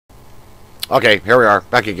Okay, here we are,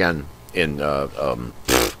 back again in,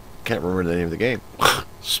 can't remember the name of the game.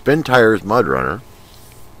 Spintires Mudrunner.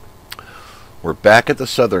 We're back at the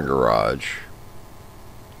southern garage.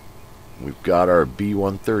 We've got our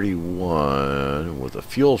B-131 with a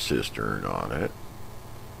fuel cistern on it.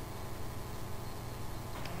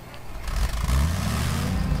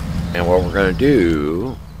 And what we're going to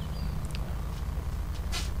do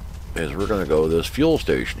is we're going to go to this fuel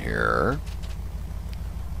station here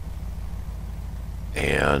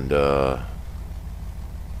and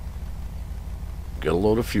get a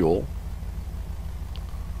load of fuel.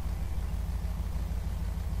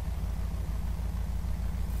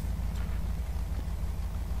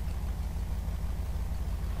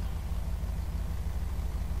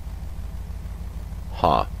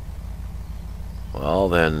 Huh. Well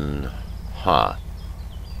then, huh.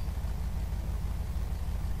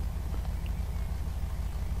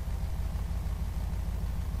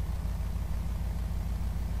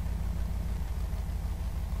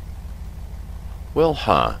 Well,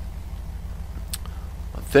 huh.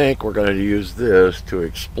 I think we're going to use this to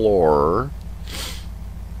explore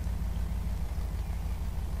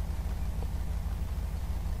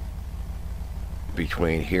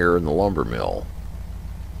between here and the lumber mill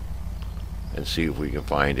and see if we can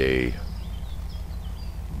find a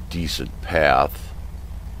decent path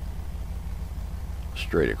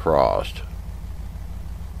straight across,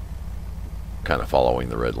 kind of following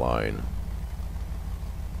the red line.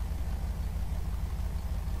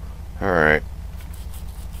 Alright.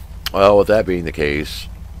 Well, with that being the case,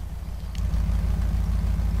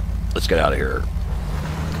 let's get out of here.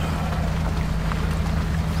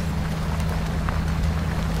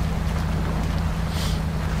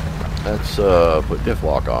 Let's put diff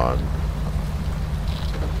lock on.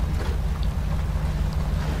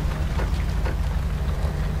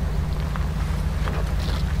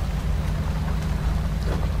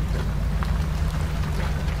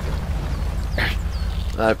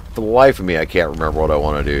 For the life of me, I can't remember what I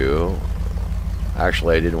want to do.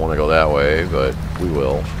 Actually, I didn't want to go that way, but we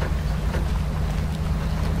will.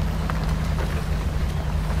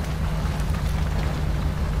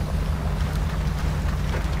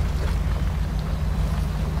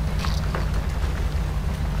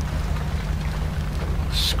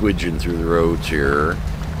 Squidging through the roads here.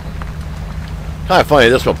 Kind of funny,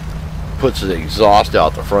 this one puts the exhaust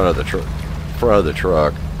out the front of the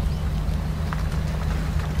truck.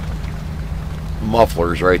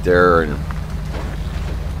 Mufflers right there and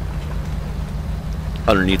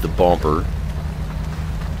underneath the bumper.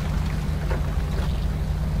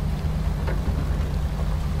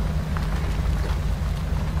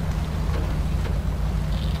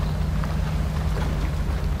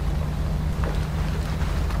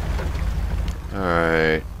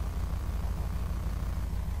 Alright.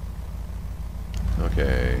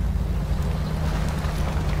 Okay.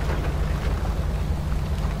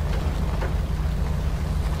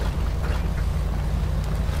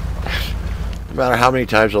 No matter how many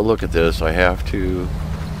times I look at this, I have to...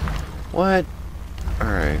 What?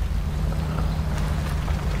 Alright.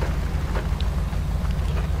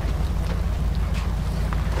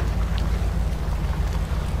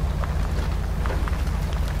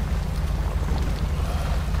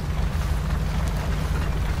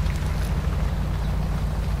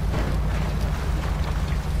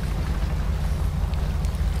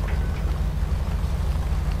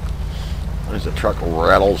 As the truck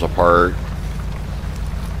rattles apart.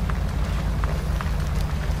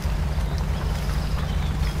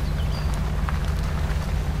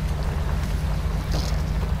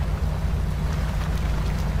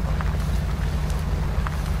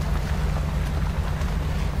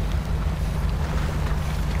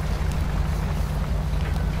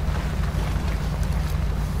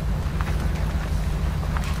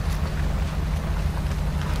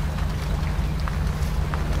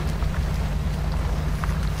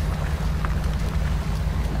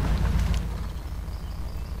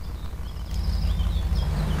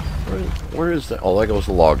 Where is that? Oh, that goes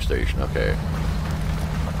to the log station. Okay.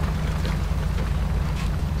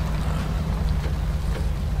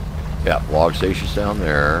 Yeah, log station's down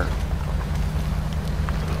there.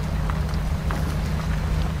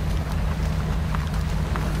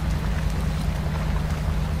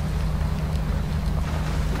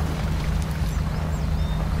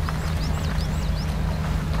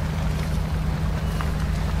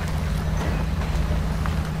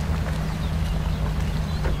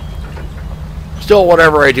 Still,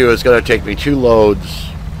 whatever I do is going to take me 2 loads.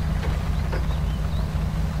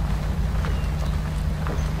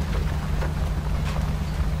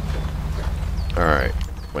 Alright,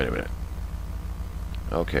 wait a minute.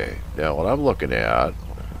 Okay, now what I'm looking at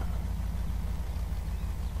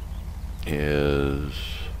is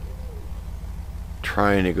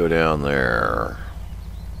trying to go down there.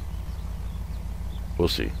 We'll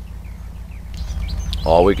see.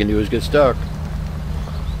 All we can do is get stuck.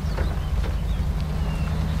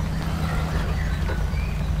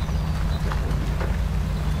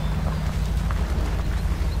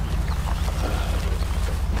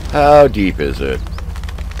 How deep is it?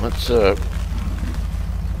 Let's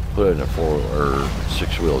put it in a 4 or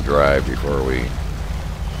 6-wheel drive before we.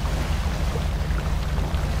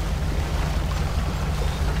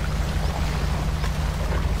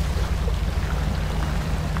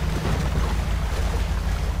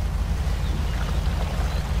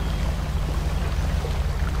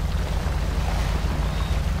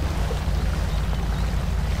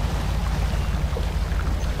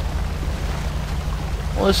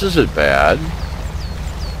 Well, this isn't bad,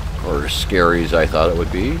 or as scary as I thought it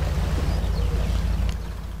would be.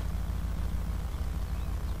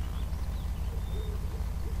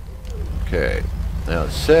 Okay, now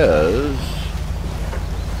it says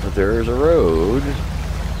that there is a road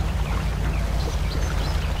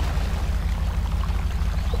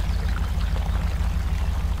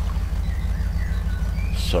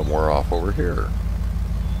somewhere off over here.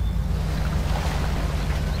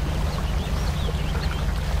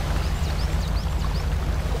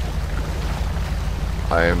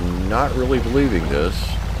 I'm not really believing this.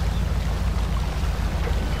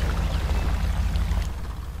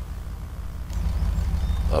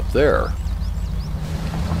 Up there.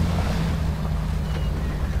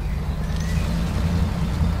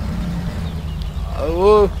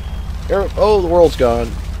 Oh, the world's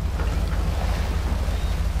gone.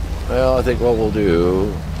 Well, I think what we'll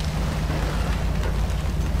do.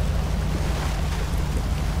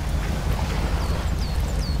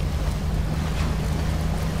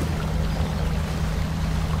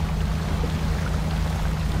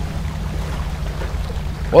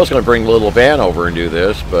 Well, I was going to bring the little van over and do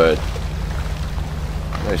this, but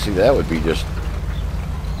I see that would be just...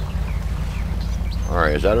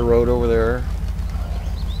 Alright, is that a road over there?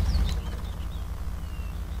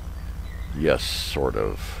 Yes, sort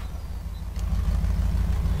of.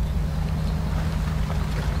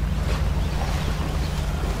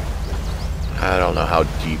 I don't know how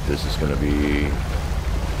deep this is going to be.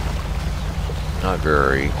 Not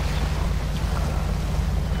very.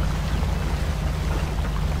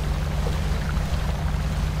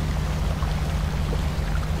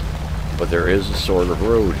 But there is a sort of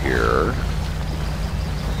road here.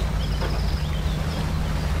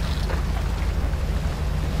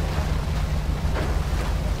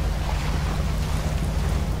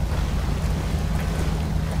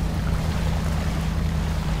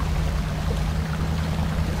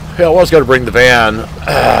 Yeah, I was going to bring the van,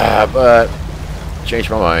 but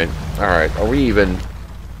changed my mind. Alright, are we even?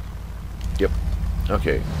 Yep.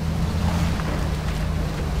 Okay.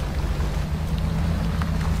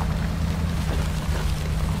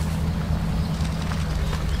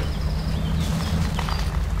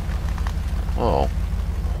 Oh.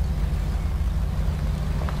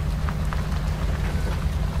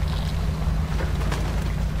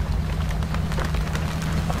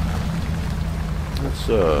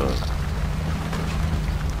 Let's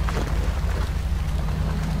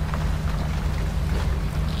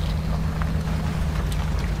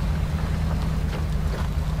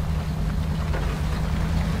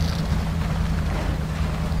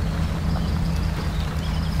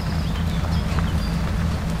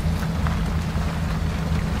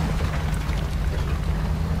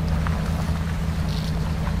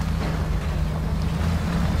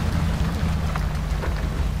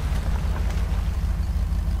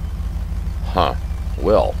Huh.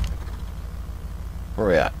 Well. Where are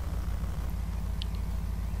we at?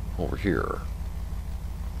 Over here.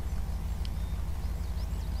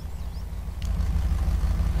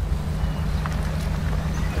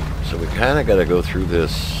 So we kind of got to go through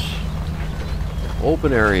this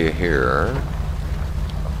open area here.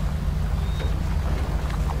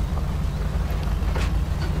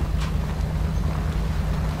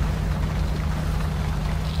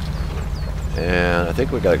 And I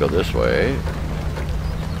think we gotta go this way.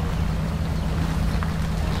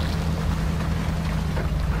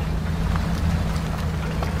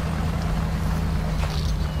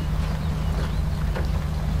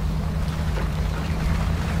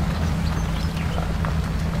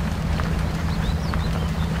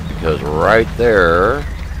 Because right there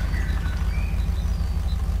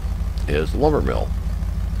is the lumber mill.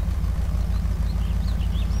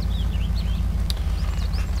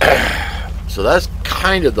 So that's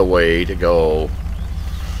kind of the way to go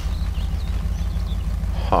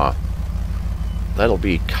Huh. That'll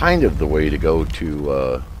be kind of the way to go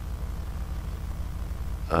to,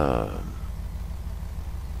 from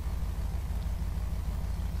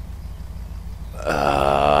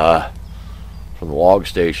the log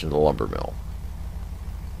station to the lumber mill.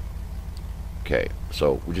 Okay,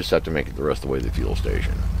 so we just have to make it the rest of the way to the fuel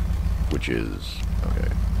station, which is, okay.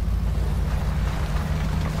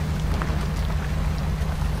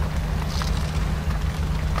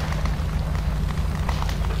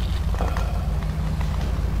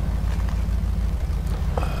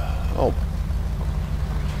 Oh.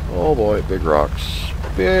 Oh boy, big rocks.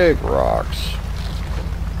 Big rocks.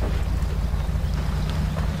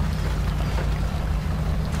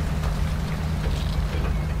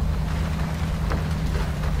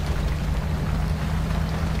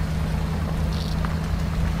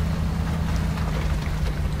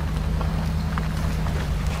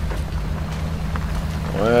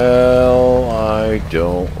 Well, I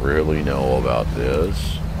don't really know about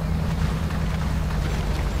this.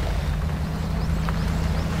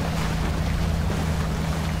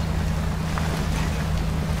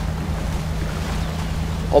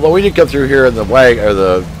 Although we did come through here in the or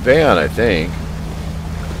the van, I think.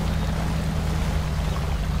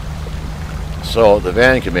 So the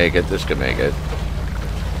van can make it, this can make it.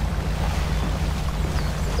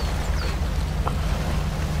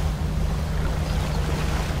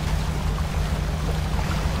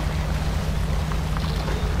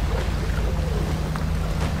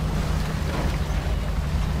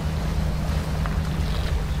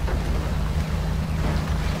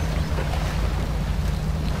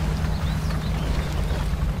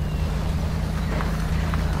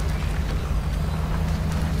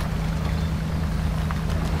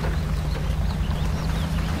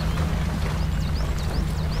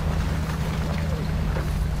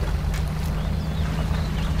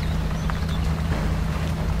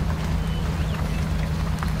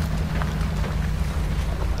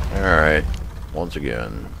 Alright, once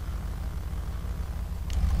again.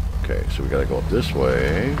 Okay, so we gotta go up this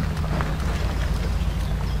way.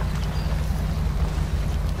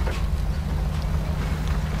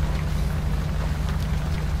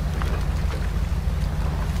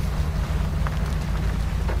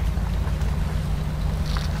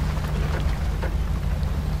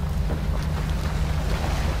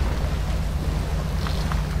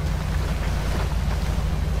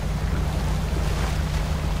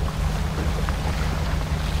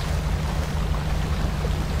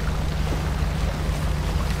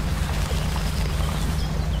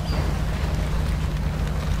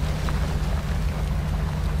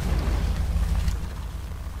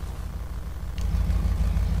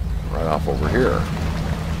 Off over here.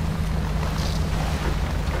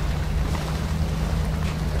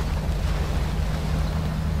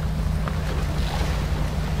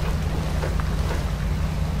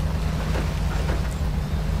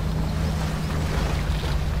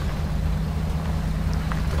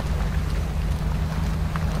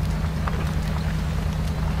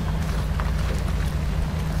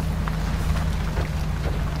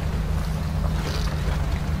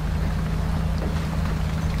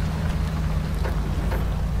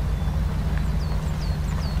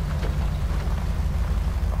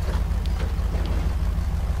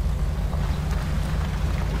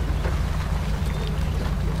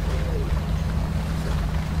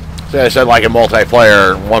 See, I said like in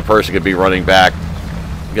multiplayer, one person could be running back,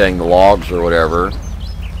 getting the logs or whatever.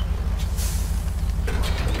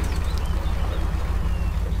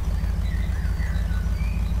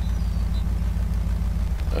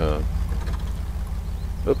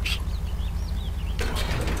 Oops.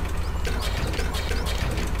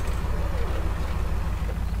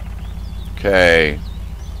 Okay.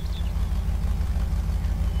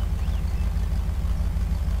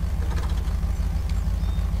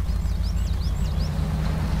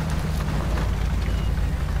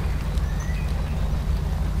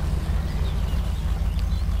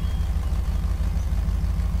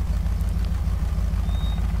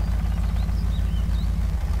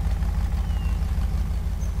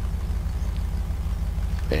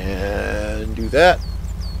 And do that.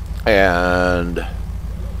 And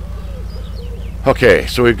okay,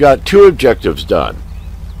 so we've got 2 objectives done.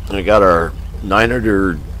 We got our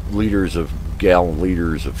 900 gallon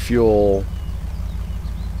liters of fuel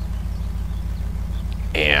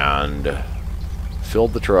and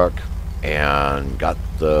filled the truck and got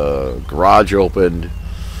the garage opened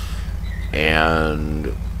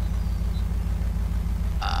and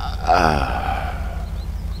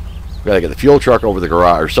we gotta get the fuel truck over the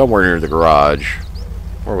garage, or somewhere near the garage.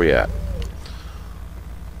 Where are we at?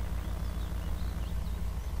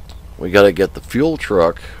 We got to get the fuel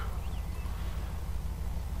truck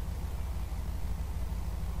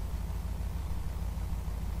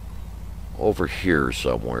over here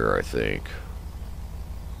somewhere, I think.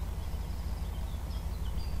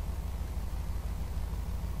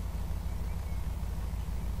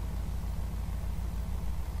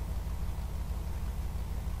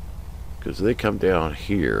 Because they come down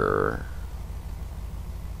here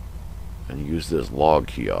and use this log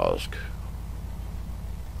kiosk.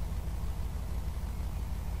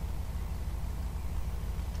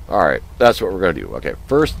 Alright, that's what we're going to do. Okay,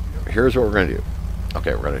 first, here's what we're going to do.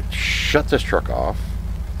 Okay, we're going to shut this truck off.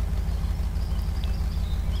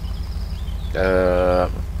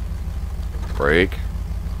 Brake.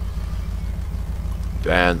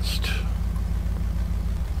 Advanced.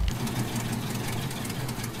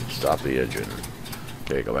 Stop the engine.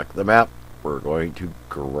 Okay, go back to the map. We're going to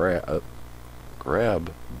grab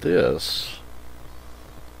this.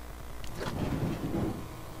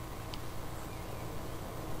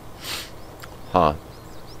 Huh.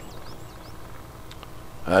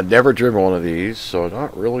 I've never driven one of these, so I'm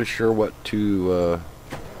not really sure what to...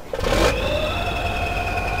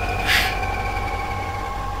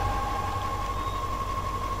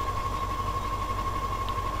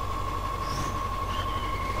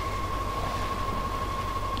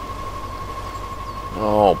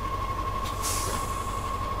 Oh.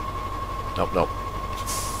 Nope, nope.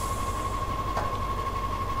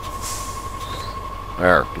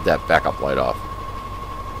 There, get that backup light off.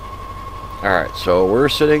 Alright, so we're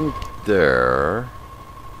sitting there.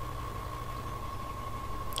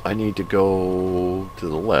 I need to go to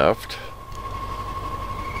the left.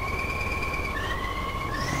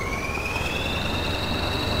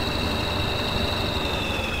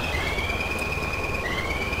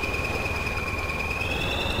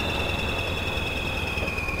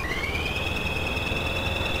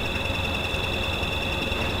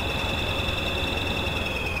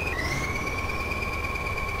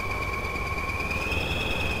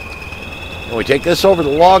 And we take this over to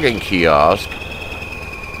the logging kiosk.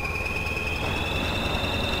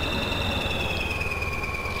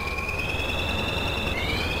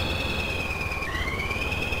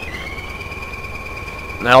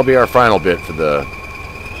 And that'll be our final bit for the...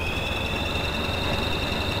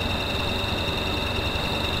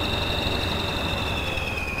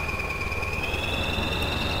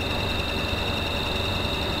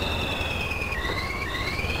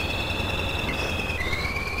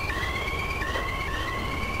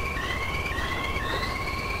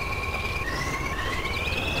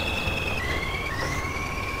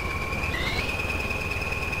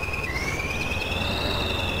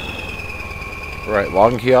 Right,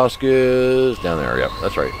 logging kiosk is down there. Yep,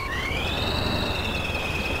 that's right.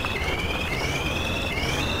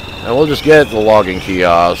 And we'll just get the logging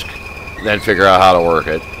kiosk, then figure out how to work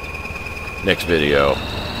it. Next video.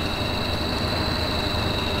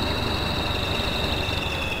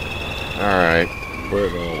 Alright, put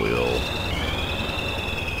it on the wheel.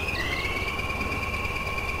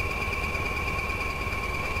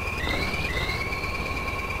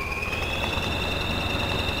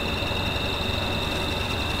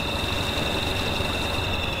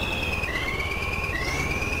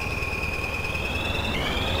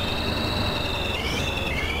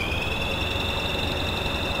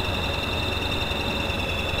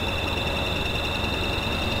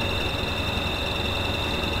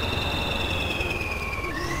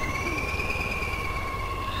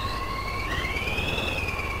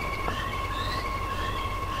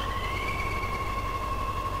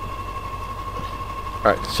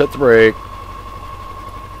 Alright, set the brake.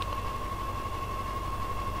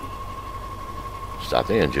 Stop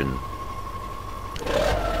the engine.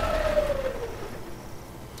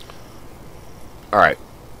 Alright.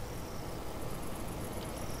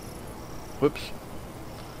 Whoops.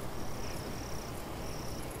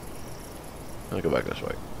 Let's go back this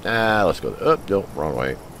way. Let's go. Oh, no, wrong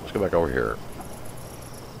way. Let's go back over here.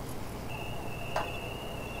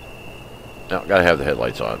 Now, gotta have the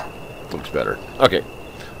headlights on. Looks better. Okay.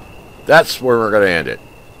 That's where we're going to end it.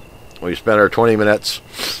 We spent our 20 minutes.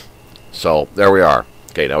 So, there we are.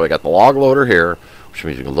 Okay, now we got the log loader here, which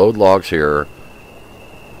means we can load logs here.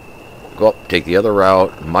 Go up, take the other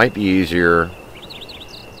route. Might be easier.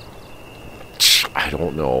 I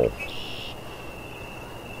don't know.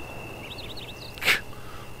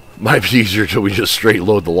 Might be easier till we just straight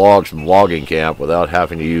load the logs from the logging camp without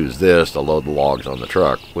having to use this to load the logs on the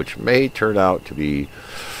truck, which may turn out to be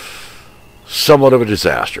somewhat of a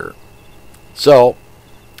disaster. So,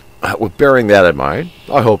 with bearing that in mind,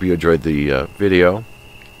 I hope you enjoyed the video,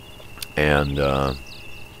 and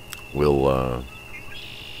we'll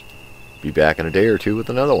be back in a day or two with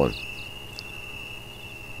another one.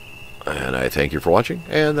 And I thank you for watching,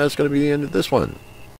 and that's going to be the end of this one.